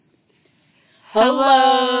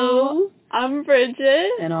Hello. I'm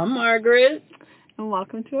Bridget. And I'm Margaret. And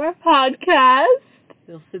welcome to our podcast.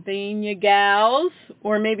 The Sylvania Gals,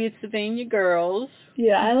 or maybe it's Sylvania Girls.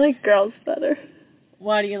 Yeah, I like girls better.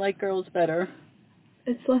 Why do you like girls better?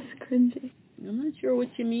 It's less cringy. I'm not sure what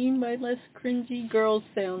you mean by less cringy. Girls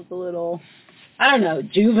sounds a little, I don't know,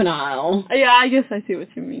 juvenile. Yeah, I guess I see what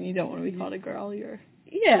you mean. You don't want to be called a girl.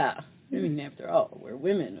 Yeah. I mean, after all, we're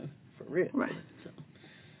women for real. Right. So.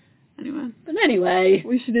 Anyway,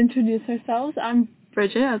 we should introduce ourselves. I'm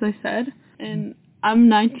Bridget, as I said, and I'm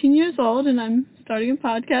 19 years old, and I'm starting a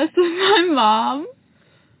podcast with my mom.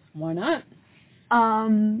 Why not?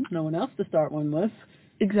 No one else to start one with.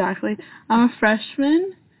 Exactly. I'm a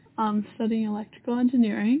freshman. I'm studying electrical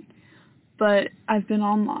engineering, but I've been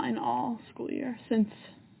online all school year since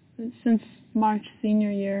March senior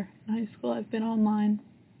year in high school. I've been online.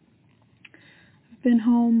 I've been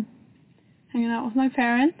home, hanging out with my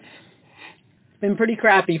parents. It's been pretty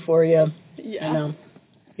crappy for you. Yeah. I know.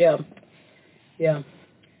 Yeah.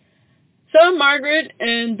 So I'm Margaret,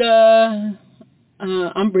 and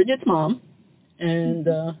I'm Bridget's mom, and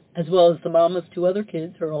as well as the mom of two other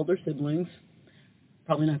kids, her older siblings.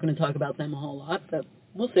 Probably not going to talk about them a whole lot, but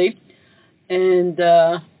we'll see. And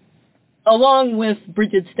along with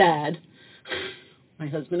Bridget's dad, my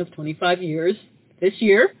husband of 25 years this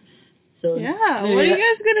year. So yeah, what are you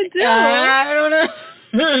guys going to do? I don't know.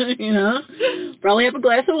 Probably have a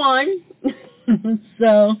glass of wine.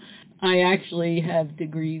 So I actually have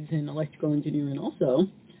degrees in electrical engineering also.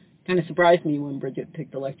 Kind of surprised me when Bridget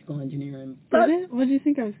picked electrical engineering. Did it? What did you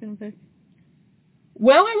think I was going to pick?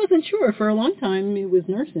 Well, I wasn't sure. For a long time, it was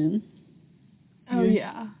nursing. Oh,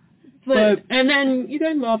 yeah. But and then you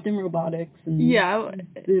got involved in robotics. And yeah.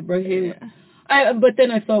 But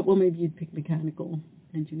then I thought, well, maybe you'd pick mechanical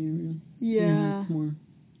engineering. Yeah. It's more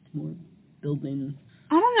building.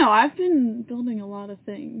 I don't know. I've been building a lot of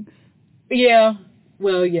things. Yeah.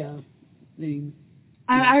 Well, yeah.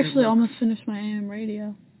 I actually almost finished my AM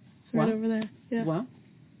radio. It's right over there. Yeah. Wow.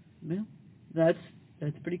 Well, that's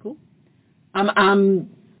pretty cool. I'm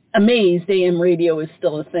amazed AM radio is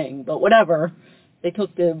still a thing, but whatever. They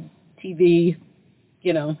took the TV,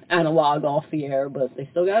 analog off the air, but they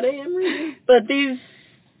still got AM radio. But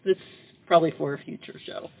this probably for a future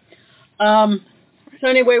show. So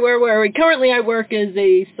anyway, where were we? Currently, I work as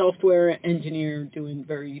a software engineer doing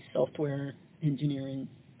very software engineering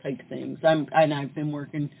type things. I've been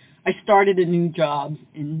working. I started a new job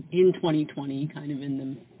in 2020, kind of in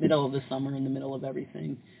the middle of the summer, in the middle of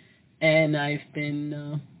everything, and I've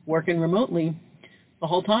been working remotely the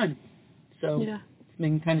whole time. So It's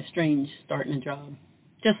been kind of strange starting a job,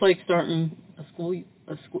 just like starting a school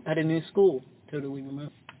at a new school, totally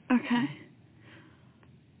remote. Okay.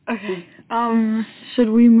 Should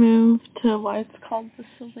we move to why it's called the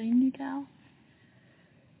Sylvania Gals?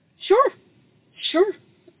 Sure.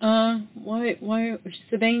 Why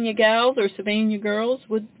Sylvania Gals or Sylvania Girls?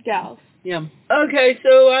 Gals. Yeah. Okay,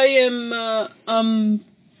 so I'm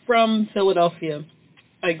from Philadelphia.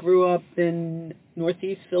 I grew up in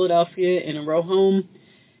Northeast Philadelphia in a row home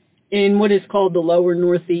in what is called the lower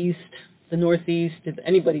Northeast. The Northeast, if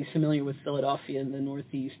anybody's familiar with Philadelphia, the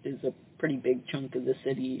Northeast is a pretty big chunk of the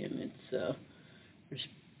city, and it's there's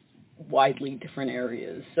widely different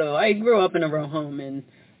areas. So I grew up in a row home in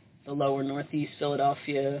the lower Northeast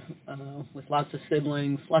Philadelphia with lots of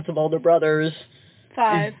siblings, lots of older brothers.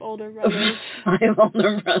 5 older brothers. 5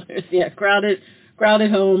 older brothers, yeah. Crowded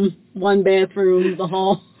home, 1 bathroom, the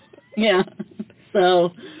hall. Yeah.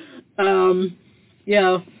 So,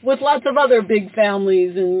 with lots of other big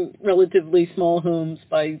families and relatively small homes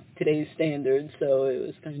by today's standards, so it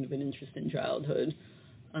was kind of an interesting childhood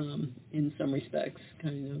in some respects,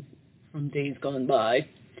 kind of from days gone by.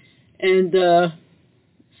 And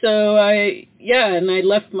so I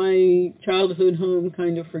left my childhood home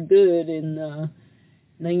kind of for good in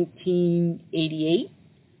 1988,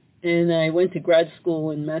 and I went to grad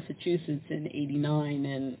school in Massachusetts in 89,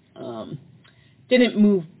 and didn't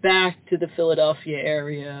move back to the Philadelphia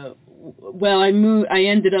area. Well, I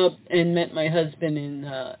ended up and met my husband in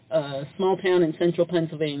a small town in central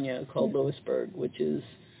Pennsylvania called Lewisburg, which is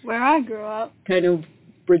where I grew up. Kind of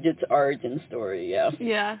Bridget's origin story, yeah.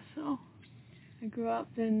 Yeah, so I grew up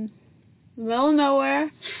in the middle of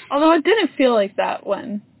nowhere. Although it didn't feel like that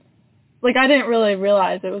when, I didn't really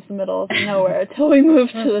realize it was the middle of nowhere until we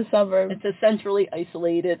moved to the suburbs. It's essentially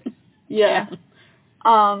isolated. Yeah.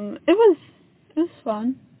 It was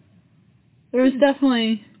fun. There was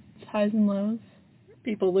definitely highs and lows.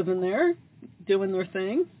 People living there, doing their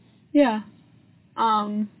thing. Yeah.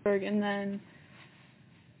 And then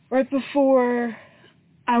right before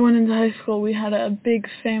I went into high school, we had a big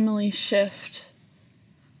family shift.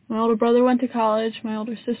 My older brother went to college, my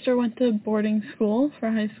older sister went to boarding school for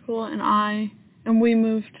high school, and we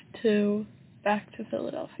moved back to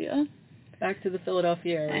Philadelphia. Back to the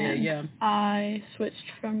Philadelphia area, and yeah. I switched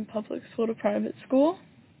from public school to private school.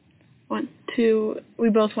 We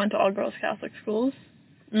both went to all-girls Catholic schools,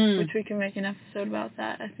 which we can make an episode about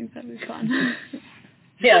that. I think that'd be fun.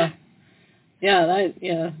 Yeah,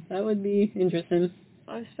 that would be interesting.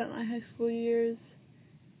 I spent my high school years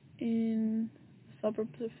in the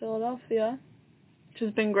suburbs of Philadelphia, which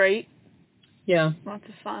has been great. Yeah. Lots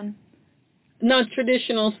of fun. Not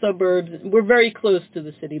traditional suburbs. We're very close to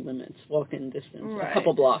the city limits, walking distance. Right. A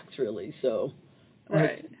couple blocks, really, so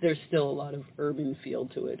right. There's still a lot of urban feel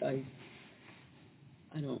to it. I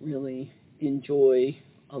don't really enjoy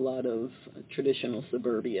a lot of traditional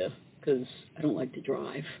suburbia because I don't like to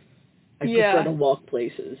drive. I prefer to walk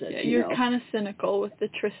places. You're kind of cynical with the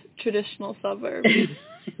traditional suburbs.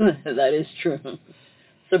 That is true.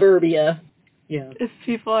 Suburbia. Yeah. If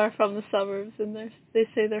people are from the suburbs and they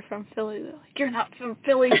say they're from Philly, they're like, you're not from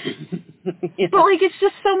Philly. Yeah. But, like, it's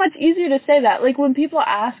just so much easier to say that. Like, when people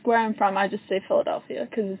ask where I'm from, I just say Philadelphia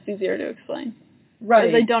because it's easier to explain.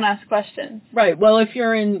 Right. They don't ask questions. Right. Well,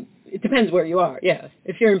 it depends where you are, yeah.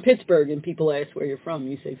 If you're in Pittsburgh and people ask where you're from,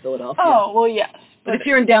 you say Philadelphia. Oh, well, yes. But if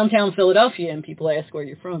you're in downtown Philadelphia and people ask where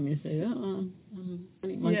you're from, you say, I'm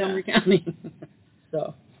Montgomery County.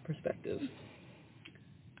 So, perspective.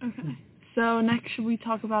 Okay. So next, should we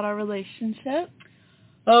talk about our relationship?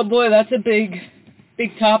 Oh boy, that's a big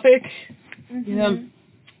topic. Mm-hmm.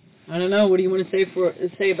 Yeah. I don't know. What do you want to say about it?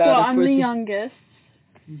 So I'm the youngest.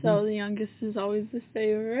 Mm-hmm. So the youngest is always the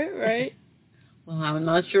favorite, right? Well, I'm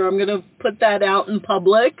not sure I'm gonna put that out in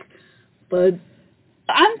public, but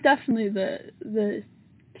I'm definitely the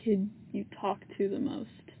kid you talk to the most.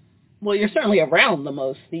 Well, you're certainly around the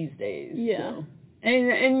most these days. Yeah. So.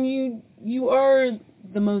 And you are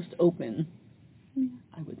the most open,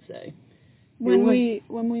 I would say. When we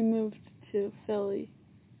moved to Philly,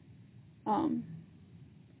 as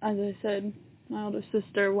I said, my older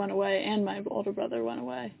sister went away and my older brother went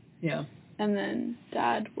away. Yeah. And then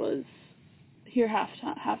Dad was here half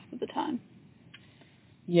of the time.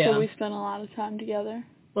 Yeah. So we spent a lot of time together.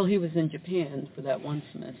 Well, he was in Japan for that one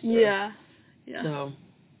semester. Yeah.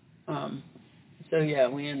 So yeah,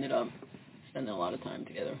 we ended up spending a lot of time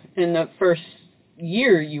together. And the first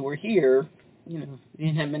year you were here, you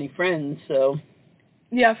didn't have many friends, so...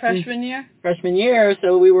 Yeah, freshman year? Freshman year,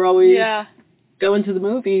 so we were always going to the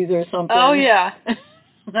movies or something. Oh, yeah.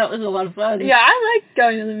 That was a lot of fun. Yeah, I like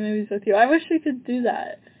going to the movies with you. I wish we could do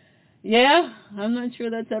that. Yeah, I'm not sure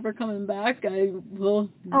that's ever coming back. I think it will.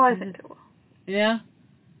 Yeah?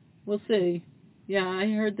 We'll see. Yeah,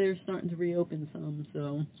 I heard they're starting to reopen some,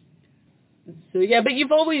 so yeah, but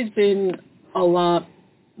you've always been a lot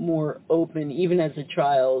more open. Even as a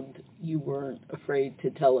child, you weren't afraid to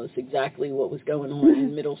tell us exactly what was going on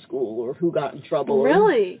in middle school or who got in trouble.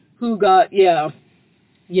 Really?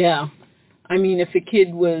 Yeah. I mean, if a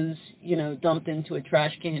kid was, dumped into a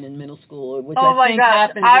trash can in middle school, which I think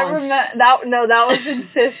happened once. I remember that. No, that was in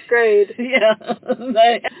 5th grade. Yeah.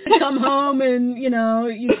 They come home and,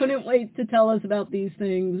 you couldn't wait to tell us about these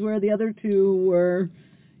things, where the other two were,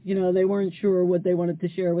 they weren't sure what they wanted to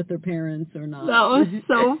share with their parents or not. That was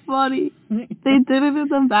so funny. They did it in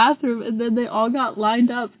the bathroom, and then they all got lined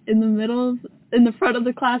up in the front of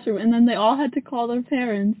the classroom, and then they all had to call their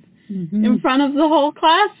parents in front of the whole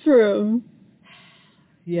classroom.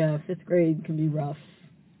 Yeah, 5th grade can be rough.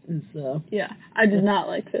 Yeah, I did not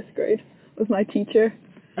like 5th grade with my teacher.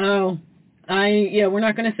 Oh, we're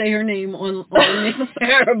not going to say her name on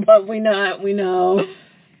air, but we know.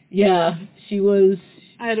 Yeah, she was...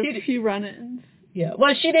 I had a few run-ins. Yeah,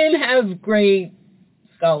 well, she didn't have great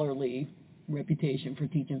scholarly reputation for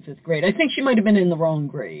teaching 5th grade. I think she might have been in the wrong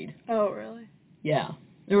grade. Oh, really? Yeah,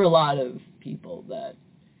 there were a lot of people that...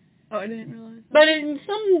 Oh, I didn't realize that. But in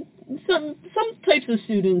some types of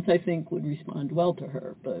students, I think, would respond well to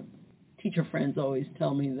her. But teacher friends always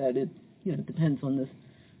tell me that it, depends on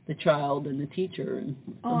the child and the teacher. And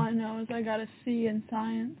all I know is I got a C in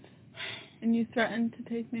science, and you threatened to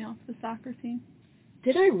take me off the soccer team.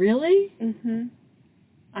 Did I really? Mm-hmm.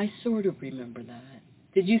 I sort of remember that.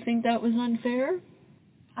 Did you think that was unfair?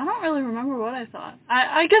 I don't really remember what I thought.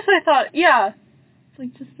 I guess I thought, yeah.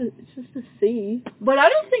 It's just a C. But I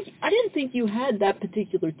didn't think you had that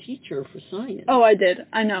particular teacher for science. Oh, I did.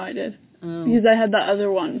 I know I did. Because I had the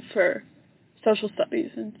other one for social studies,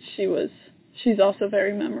 and she's also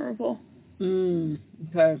very memorable.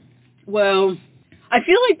 Okay. Well, I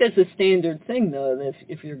feel like that's a standard thing, though, that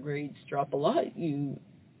if your grades drop a lot, you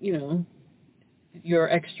your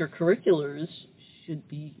extracurriculars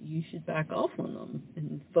you should back off on them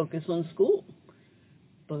and focus on school.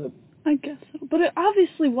 But I guess so. But it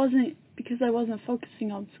obviously wasn't because I wasn't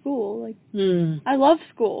focusing on school. Like, I love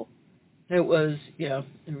school. It was, there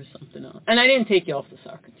was something else. And I didn't take you off the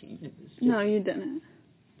soccer team. It was just, no, you didn't.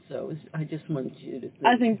 So I just wanted you to think.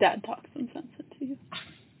 I think Dad talked some sense into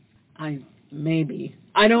you. Maybe.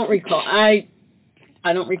 I don't recall. I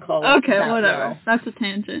don't recall. Okay, whatever. Well. That's a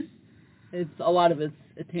tangent. A lot of it's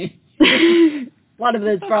a tangent. A lot of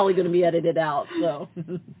it's probably going to be edited out, so.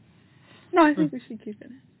 No, I think we should keep it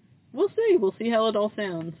in. We'll see. We'll see how it all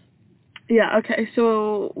sounds. Yeah, okay.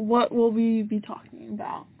 So what will we be talking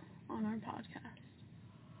about on our podcast?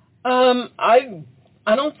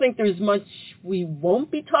 I don't think there's much we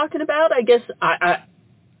won't be talking about. I guess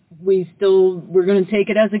we're going to take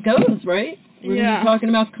it as it goes, right? We're going to be talking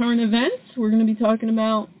about current events. We're going to be talking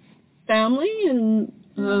about family and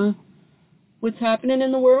what's happening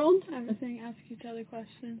in the world. Everything. Ask each other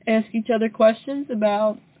questions. Ask each other questions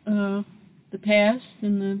about the past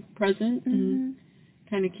and the present, and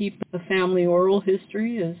kind of keep a family oral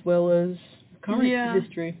history as well as current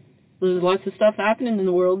history. There's lots of stuff happening in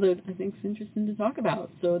the world that I think is interesting to talk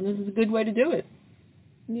about, so this is a good way to do it.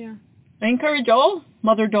 Yeah. I encourage all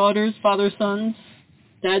mother-daughters, father-sons,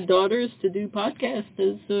 dad-daughters to do podcasts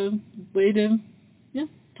as a way to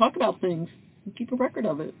talk about things and keep a record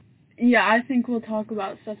of it. Yeah, I think we'll talk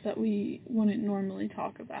about stuff that we wouldn't normally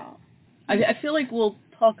talk about. I feel like we'll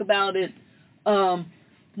talk about it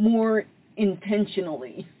more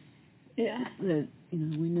intentionally. Yeah. That, we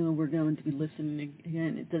know we're going to be listening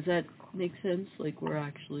again. Does that make sense? Like, we're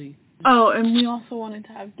actually... Oh, and we also wanted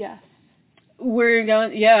to have guests. We're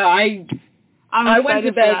going... Yeah, I went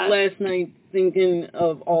to bed last night thinking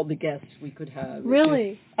of all the guests we could have.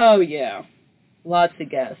 Really? Oh, yeah. Lots of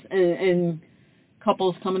guests. And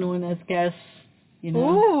couples coming on as guests,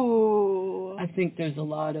 Ooh. I think there's a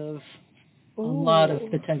lot of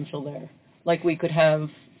potential there. Like, we could have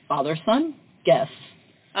father-son guests.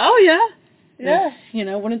 Oh, yeah.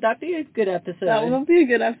 Yeah. Wouldn't that be a good episode? That would be a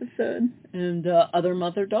good episode. And other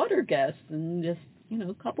mother-daughter guests and just,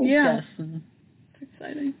 couples guests. And it's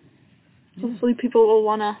exciting. Hopefully people will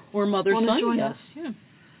want to or mother-son guests. Yeah.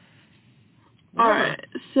 All right.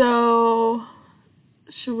 So,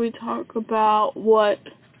 should we talk about what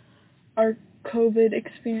our COVID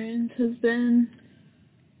experience has been?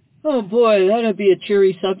 Oh, boy, that'd be a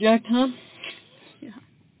cheery subject, huh? Yeah.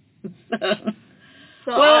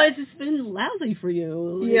 So it's just been lousy for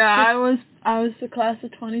you. I was the class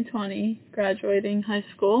of 2020, graduating high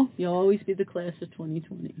school. You'll always be the class of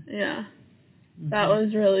 2020. Yeah. Mm-hmm. That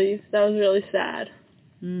was really sad.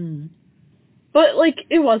 Mm. But,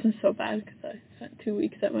 it wasn't so bad because I spent 2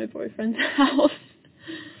 weeks at my boyfriend's house.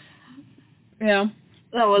 Yeah.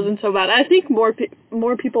 That wasn't so bad. I think more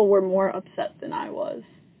people were more upset than I was.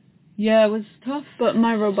 Yeah, it was tough. But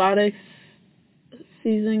my robotics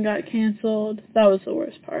season got canceled. That was the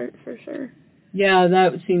worst part, for sure. Yeah,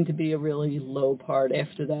 that seemed to be a really low part.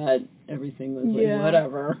 After that, everything was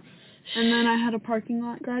whatever. And then I had a parking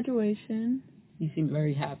lot graduation. You seemed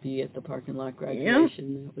very happy at the parking lot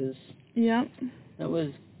graduation. Yep. That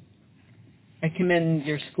was... I commend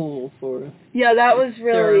your school for... Yeah, that was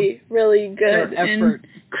really, really good and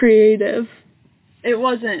creative. It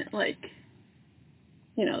wasn't, the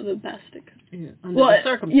best it could be. Under the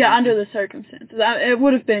circumstances. Yeah, under the circumstances. It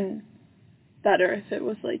would have been better if it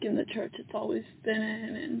was, in the church it's always been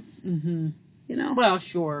in and, Well,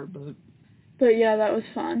 sure, but... But, yeah, that was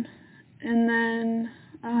fun. And then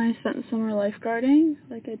I spent the summer lifeguarding,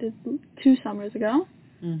 like I did 2 summers ago.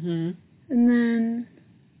 And then,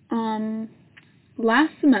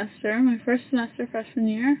 last semester, my first semester freshman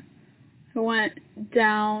year, I went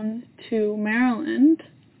down to Maryland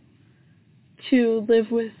to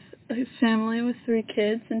live with a family with 3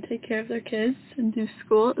 kids and take care of their kids and do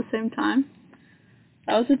school at the same time.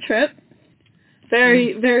 That was a trip.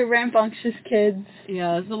 Very, very rambunctious kids.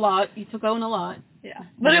 Yeah, it was a lot. You took on a lot. Yeah.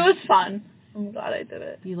 But it was fun. I'm glad I did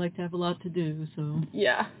it. You like to have a lot to do, so...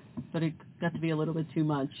 Yeah. But it got to be a little bit too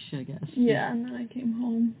much, I guess. Yeah, and then I came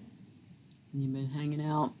home. And you've been hanging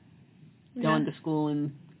out, going to school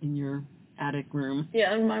in your attic room.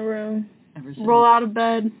 Yeah, in my room. Ever since. Roll out of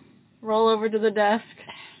bed, roll over to the desk,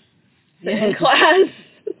 sit in class.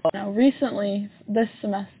 Now, recently, this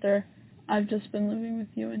semester, I've just been living with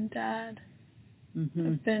you and Dad.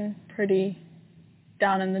 I've been pretty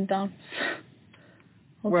down in the dumps.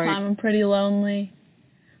 Whole time I'm pretty lonely.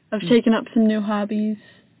 I've taken up some new hobbies.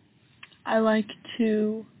 I've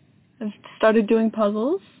started doing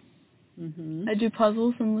puzzles. I do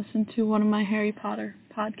puzzles and listen to one of my Harry Potter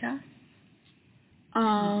podcasts.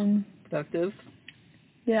 Productive.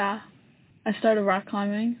 Yeah. I started rock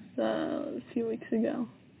climbing a few weeks ago.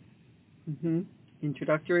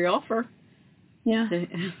 Introductory offer. Yeah.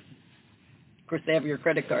 Of course, they have your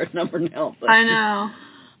credit card number now. But, I know.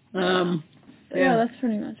 Yeah, that's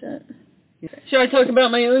pretty much it. Should I talk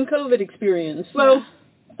about my own COVID experience? Well,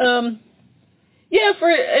 yeah,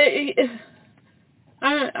 for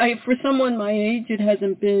someone my age, it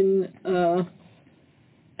hasn't been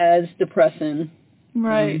as depressing.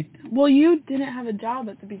 Right. Well, you didn't have a job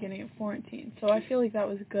at the beginning of quarantine, so I feel like that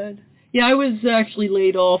was good. Yeah, I was actually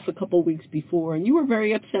laid off a couple weeks before, and you were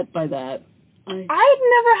very upset by that. I'd never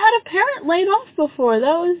had a parent laid off before. That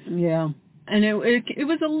was... Yeah, and it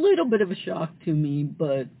was a little bit of a shock to me,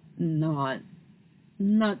 but not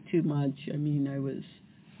too much. I mean, I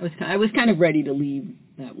was kind of ready to leave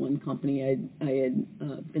that one company. I had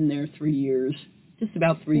been there 3 years, just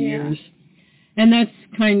about 3 years, and that's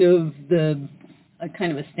kind of a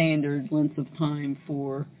standard length of time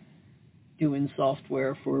for doing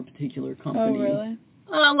software for a particular company. Oh, really?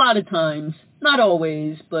 A lot of times, not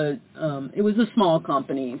always, but it was a small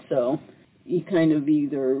company, so you kind of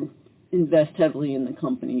either invest heavily in the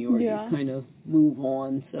company or you kind of move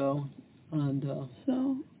on. So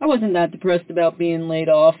I wasn't that depressed about being laid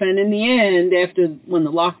off, and in the end, when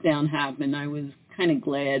the lockdown happened, I was kind of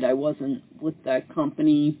glad I wasn't with that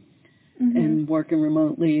company and working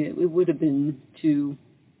remotely. It would have been too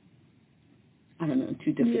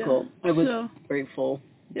difficult. Yeah. I was grateful.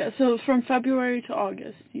 Yeah, so from February to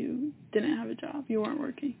August, you didn't have a job. You weren't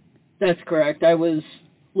working. That's correct. I was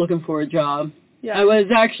looking for a job. Yeah. I was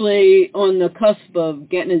actually on the cusp of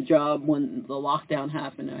getting a job when the lockdown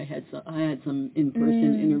happened. I had some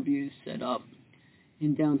in-person interviews set up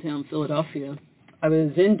in downtown Philadelphia. I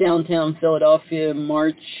was in downtown Philadelphia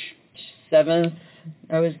March 7th.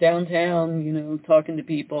 I was downtown, talking to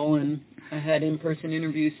people, and I had in-person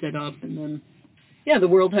interviews set up, and then, the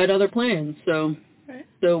world had other plans, so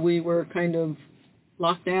we were kind of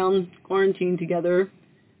locked down, quarantined together,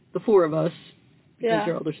 the four of us, because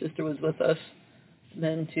your older sister was with us.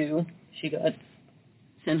 Then, too, she got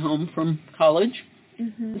sent home from college.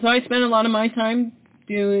 So I spent a lot of my time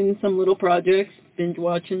doing some little projects, binge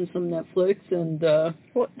watching some Netflix, and...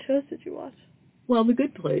 What shows did you watch? Well, The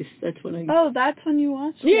Good Place. That's when I... Oh, that's when you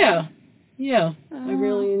watched it? Yeah. I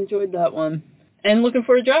really enjoyed that one. And looking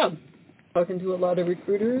for a job. Talking to a lot of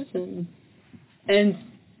recruiters, and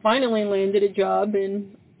finally landed a job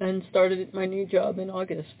and started my new job in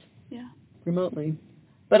August. Yeah. Remotely.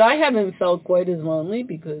 But I haven't felt quite as lonely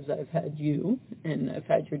because I've had you, and I've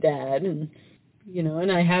had your dad, and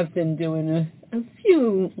I have been doing a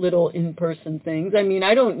few little in-person things. I mean,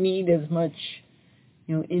 I don't need as much,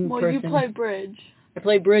 in-person. Well, you play bridge. I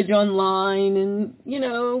play bridge online, and,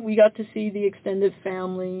 we got to see the extended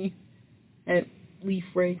family at leaf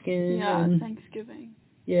raking. Yeah, Thanksgiving.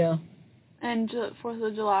 Yeah. And 4th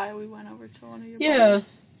of July, we went over to one of your brothers.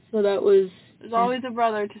 Yeah, so that was... There's always a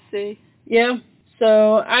brother to see. Yeah.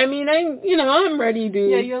 So, I mean, I'm ready to...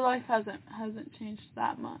 Yeah, your life hasn't changed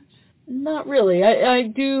that much. Not really.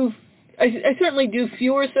 I certainly do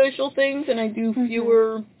fewer social things, and I do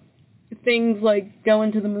fewer things like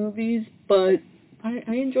going to the movies, but I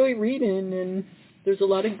enjoy reading, and there's a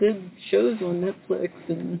lot of good shows on Netflix,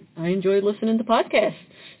 and I enjoy listening to podcasts.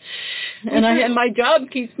 And my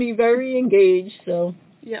job keeps me very engaged, so...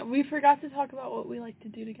 Yeah, we forgot to talk about what we like to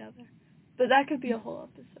do together. But that could be a whole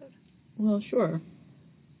episode. Well, sure.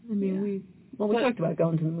 I mean, we talked about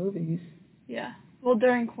going to the movies. Yeah. Well,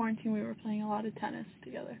 during quarantine, we were playing a lot of tennis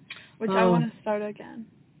together, which I want to start again.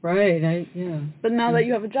 Right, But now that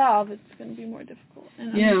you have a job, it's going to be more difficult. And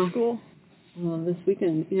I'm in school. Well, this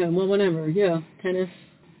weekend, whenever, tennis.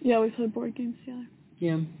 Yeah, we played board games together.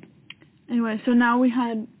 Yeah. Anyway, so now we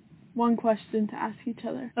had one question to ask each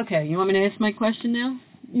other. Okay, you want me to ask my question now?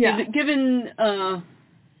 Yeah. Given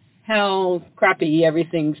how crappy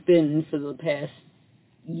everything's been for the past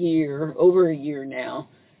year, over a year now,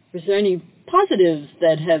 is there any positives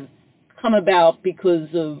that have come about because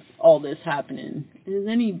of all this happening? Is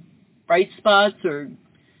there any bright spots or...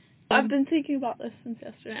 I've been thinking about this since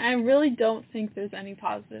yesterday. I really don't think there's any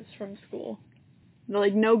positives from school.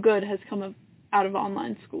 No good has come out of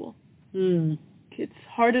online school. It's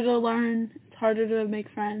harder to learn. It's harder to make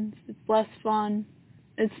friends. It's less fun.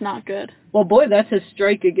 It's not good. Well, boy, that's a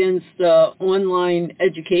strike against online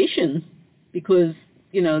education because,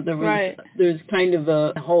 there's kind of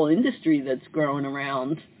a whole industry that's growing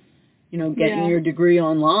around, getting your degree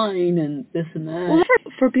online and this and that. Well,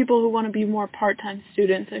 for people who want to be more part-time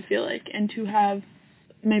students, I feel like, and to have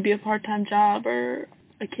maybe a part-time job or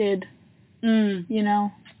a kid,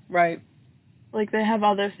 Right. Like, they have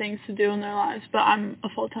other things to do in their lives, but I'm a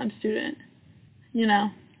full-time student. you know.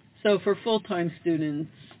 So for full-time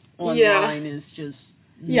students, online is just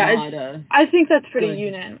not I think that's pretty good.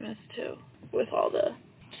 unanimous, too, with all the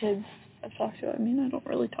kids I've talked to. I mean, I don't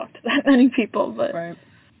really talk to that many people, but... Right.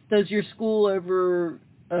 Does your school ever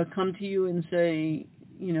come to you and say,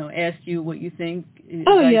 ask you what you think?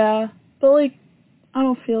 Yeah. But, like, I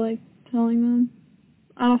don't feel like telling them.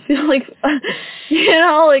 I don't feel like,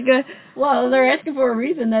 well, they're asking for a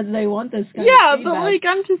reason that they want this kind of feedback. But, like,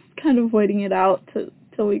 I'm just kind of waiting it out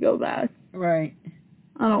till we go back. Right.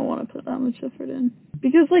 I don't want to put that much effort in.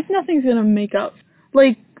 Because, like, nothing's gonna make up.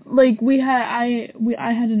 I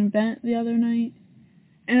had an event the other night,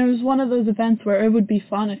 and it was one of those events where it would be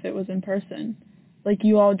fun if it was in person. Like,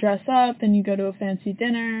 you all dress up, and you go to a fancy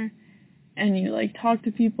dinner, and you, like, talk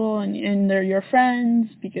to people, and they're your friends,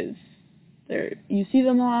 because you see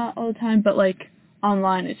them a lot all the time, but, like,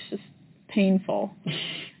 online it's just painful,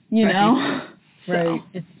 you know? Right.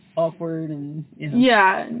 It's awkward and,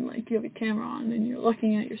 Yeah, and, like, you have a camera on, and you're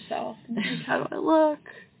looking at yourself, and you're like, how do I look?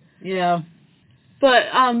 Yeah.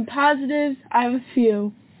 But, positives, I have a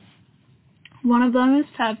few. One of them is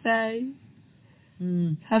Pepe.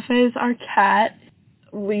 Pepe is our cat.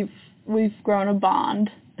 We've grown a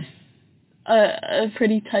bond. A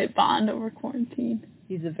pretty tight bond over quarantine.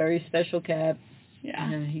 He's a very special cat.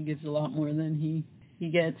 Yeah. And he gives a lot more than he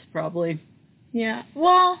gets, probably. Yeah.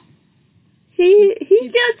 Well, he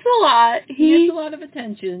gets a lot. He gets a lot of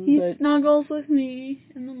attention. He snuggles with me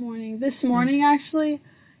in the morning. This morning, actually,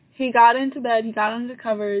 he got into bed, he got under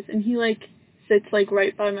covers, and he, like, sits, like,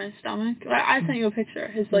 right by my stomach. I sent you a picture.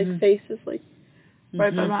 His, like, face is, like,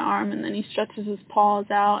 right by my arm, and then he stretches his paws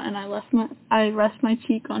out, and I rest my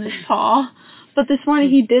cheek on his paw. But this morning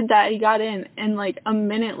he did that. He got in, and, like, a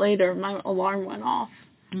minute later, my alarm went off.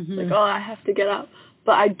 Like, oh, I have to get up.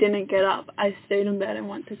 But I didn't get up. I stayed in bed and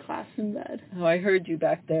went to class in bed. Oh, I heard you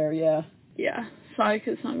back there, yeah. Yeah, so I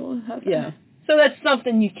could snuggle with Pepe. Yeah. So that's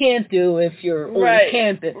something you can't do if you're on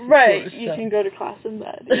campus. Right, course, you can go to class in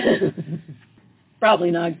bed. Yeah.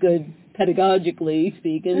 Probably not good pedagogically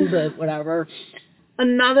speaking, but whatever.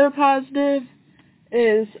 Another positive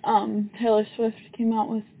is Taylor Swift came out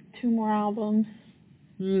with 2 more albums.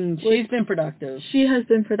 She's been productive. She has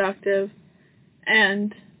been productive,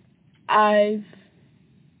 and I've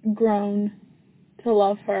grown to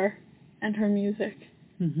love her and her music.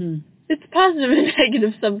 It's positive and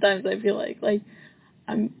negative sometimes, I feel like. Like,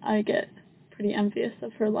 I get pretty envious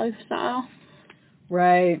of her lifestyle.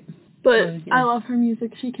 Right. But I love her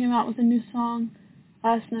music. She came out with a new song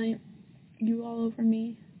last night, You All Over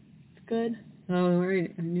Me. It's good. Oh,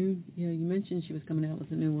 right. I knew, you mentioned she was coming out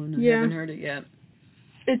with a new one. I haven't heard it yet.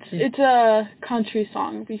 It's a country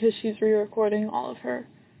song because she's re-recording all of her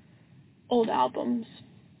old albums.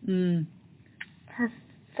 Her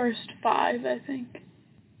first 5, I think.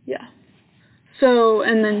 Yeah. So,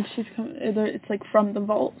 and then it's like from the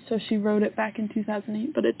vault, so she wrote it back in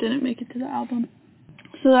 2008, but it didn't make it to the album.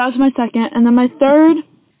 So that was my second. And then my third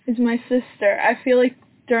is my sister. I feel like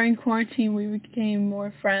during quarantine we became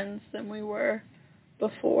more friends than we were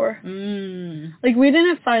before. Like, we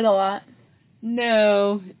didn't fight a lot.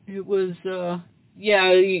 No, it was,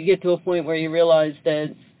 you get to a point where you realize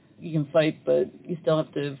that you can fight, but you still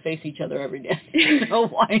have to face each other every day. So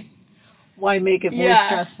why make it more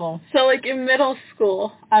stressful? So, like, in middle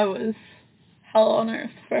school, I was hell on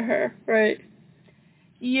earth for her, right?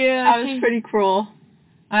 Yeah. I was pretty cruel.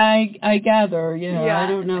 I gather, I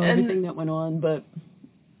don't know everything that went on, but...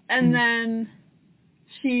 And then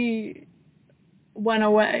she went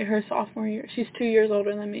away her sophomore year. She's 2 years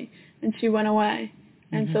older than me, and she went away.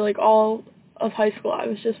 And so, like, all of high school, I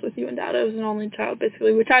was just with you and Dad. I was an only child,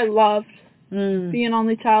 basically, which I loved. Being an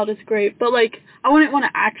only child is great. But, like, I wouldn't want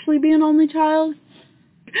to actually be an only child.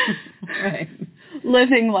 Right.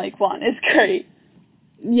 Living like one is great.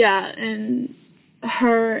 Yeah, and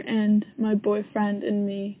her and my boyfriend and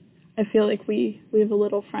me, I feel like we have a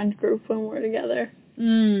little friend group when we're together.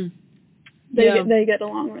 They get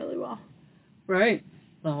along really well. Right.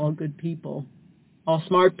 All good people. All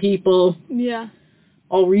smart people. Yeah.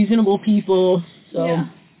 All reasonable people. So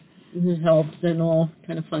this helps, and all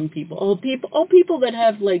kind of fun people. All people that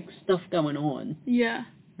have, like, stuff going on. Yeah.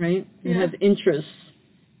 Right? That have interests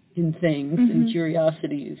in things and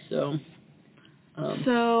curiosities. So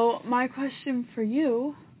So my question for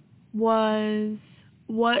you was,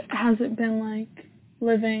 what has it been like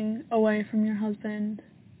living away from your husband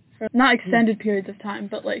for not extended periods of time,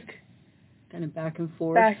 but like kind of back and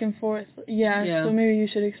forth? Back and forth. Yeah. So maybe you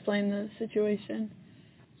should explain the situation.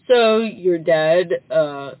 So your dad,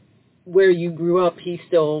 where you grew up, he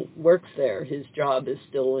still works there. His job is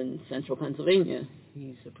still in central Pennsylvania.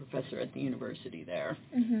 He's a professor at the university there.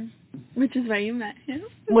 Mm-hmm. Which is where you met him.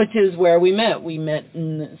 Which is where we met. We met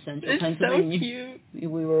in central It's Pennsylvania. So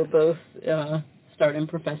cute. We were both starting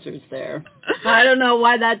professors there. I don't know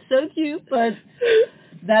why that's so cute, but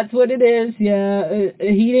that's what it is. Yeah,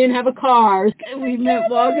 he didn't have a car. We met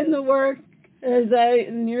walking to work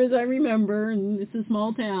near as I remember, and it's a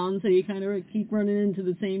small town, so you kind of keep running into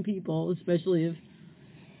the same people, especially if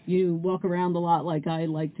you walk around a lot like I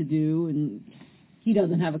like to do, and he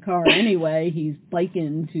doesn't have a car anyway. He's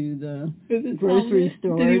biking to the grocery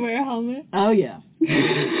store. Did he wear a helmet? Oh, yeah.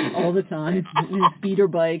 All the time. His speeder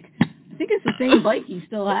bike. I think it's the same bike he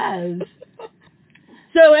still has.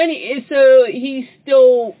 So he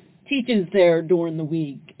still teaches there during the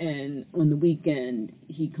week, and on the weekend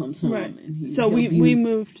he comes home. Right. And so we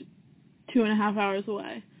moved 2.5 hours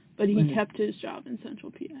away, but he kept his job in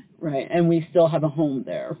Central PA. Right, and we still have a home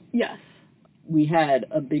there. Yes. We had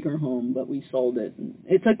a bigger home, but we sold it.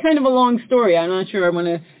 It's a kind of a long story. I'm not sure I want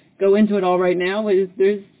to go into it all right now. There's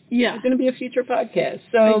going to be a future podcast.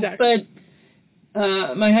 So, exactly.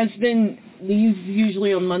 But my husband leaves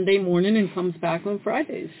usually on Monday morning and comes back on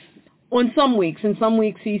Fridays. On some weeks. And some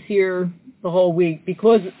weeks he's here the whole week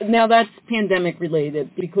because now that's pandemic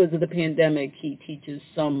related. Because of the pandemic, he teaches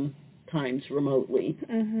sometimes remotely.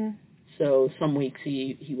 Mm-hmm. So some weeks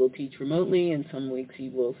he will teach remotely, and some weeks he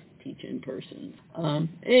will teach in person.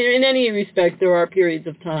 In any respect, there are periods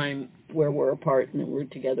of time where we're apart and then we're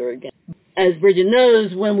together again. As Bridget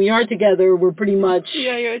knows, when we are together, we're pretty much...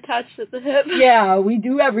 Yeah, you're attached at the hip. Yeah, we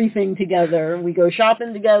do everything together. We go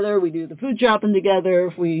shopping together. We do the food shopping together.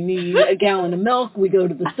 If we need a gallon of milk, we go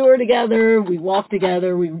to the store together. We walk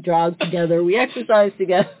together. We jog together. We exercise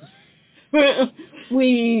together.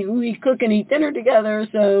 we cook and eat dinner together,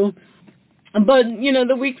 so... But,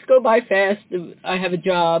 the weeks go by fast. I have a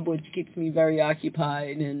job, which keeps me very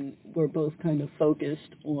occupied, and we're both kind of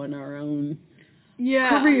focused on our own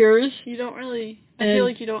careers. You don't really... I feel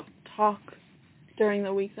like you don't talk during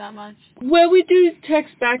the week that much. Well, we do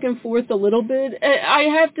text back and forth a little bit. I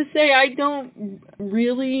have to say, I don't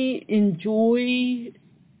really enjoy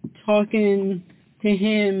talking to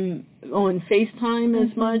him on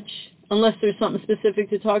FaceTime as much. Unless there's something specific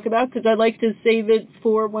to talk about, because I like to save it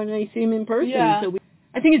for when I see him in person. Yeah. So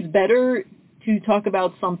I think it's better to talk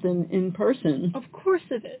about something in person. Of course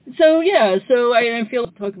it is. So, yeah, I feel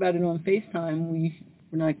like talk about it on FaceTime, we're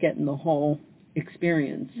not getting the whole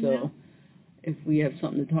experience. So if we have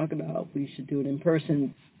something to talk about, we should do it in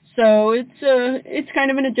person. So it's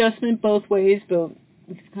kind of an adjustment both ways, but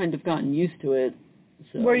we've kind of gotten used to it.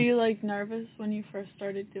 So. Were you, nervous when you first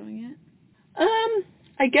started doing it?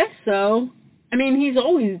 I guess so. I mean, he's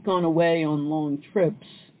always gone away on long trips,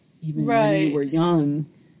 even when we were young.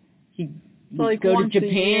 He'd go to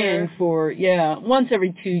Japan for, once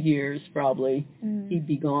every 2 years, probably. He'd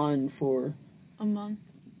be gone for... A month.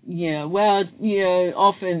 Yeah, well,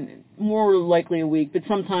 often, more likely a week, but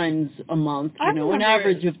sometimes a month, an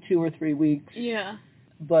average of 2 or 3 weeks. Yeah.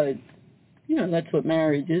 But, that's what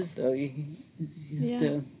marriage is, though. You have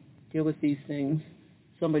to deal with these things.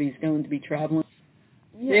 Somebody's going to be traveling.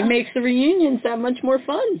 Yeah. It makes the reunions that much more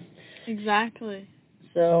fun. Exactly.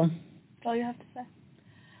 So. That's all you have to say.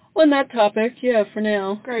 On that topic, for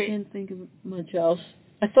now. Great. I can't think of much else.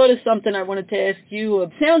 I thought of something I wanted to ask you.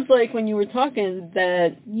 It sounds like when you were talking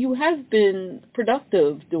that you have been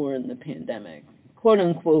productive during the pandemic. Quote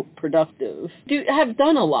unquote productive. Have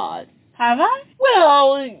done a lot. Have I?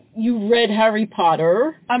 Well, you read Harry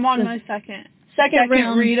Potter. I'm on my second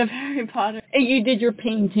read of Harry Potter. And you did your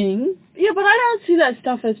painting. Yeah, but I don't see that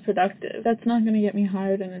stuff as productive. That's not going to get me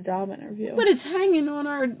hired in a job interview. But it's hanging on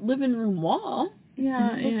our living room wall.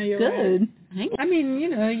 Yeah, you're good. Right. I mean,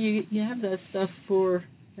 you have that stuff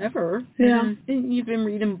forever. Yeah. And you've been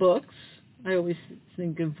reading books. I always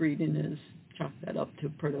think of reading as chalk that up to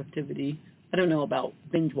productivity. I don't know about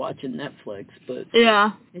binge watching Netflix, but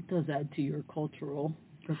it does add to your cultural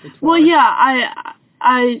repertoire. Well, yeah,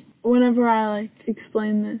 I whenever I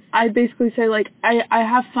explain this, I basically say I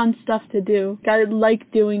have fun stuff to do. I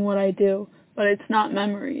like doing what I do, but it's not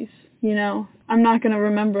memories. I'm not gonna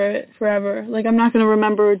remember it forever. I'm not gonna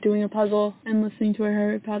remember doing a puzzle and listening to a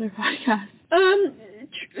Harry Potter podcast.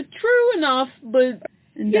 True enough, but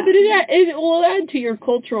but it will add to your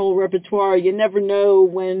cultural repertoire. You never know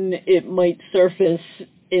when it might surface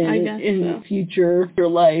in future your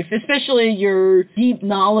life, especially your deep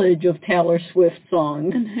knowledge of Taylor Swift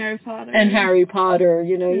songs and Harry Potter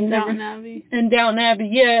and Downton Abbey. And Downton Abbey,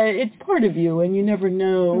 yeah, it's part of you, and you never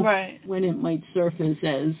know when it might surface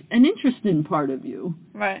as an interesting part of you.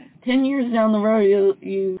 Right. 10 years down the road,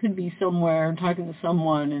 you could be somewhere talking to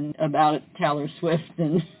someone about Taylor Swift,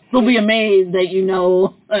 and they'll be amazed that you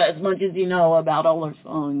know as much as you know about all her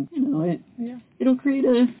songs. It'll create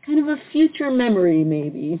a kind of a future memory,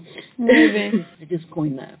 maybe. Maybe. I just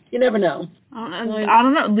coined that. You never know. I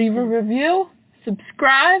don't know. Leave a review.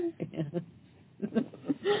 Subscribe.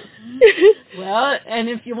 Well, and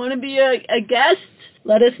if you want to be a guest,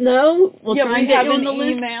 let us know. We'll try and get you on the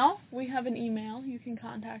list. We have an email you can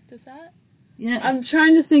contact us at. Yeah. I'm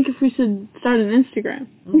trying to think if we should start an Instagram.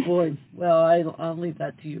 Oh, boy. Well, I'll leave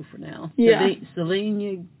that to you for now. Yeah.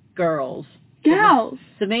 Sylvania Girls. Gals.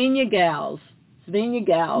 Sylvania Gals. Sylvania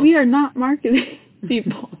Gals. We are not marketing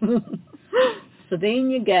people.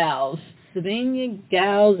 Sylvania Gals.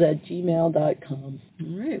 SylvaniaGals@gmail.com.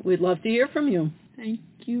 All right. We'd love to hear from you. Thank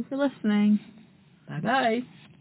you for listening. Bye-bye.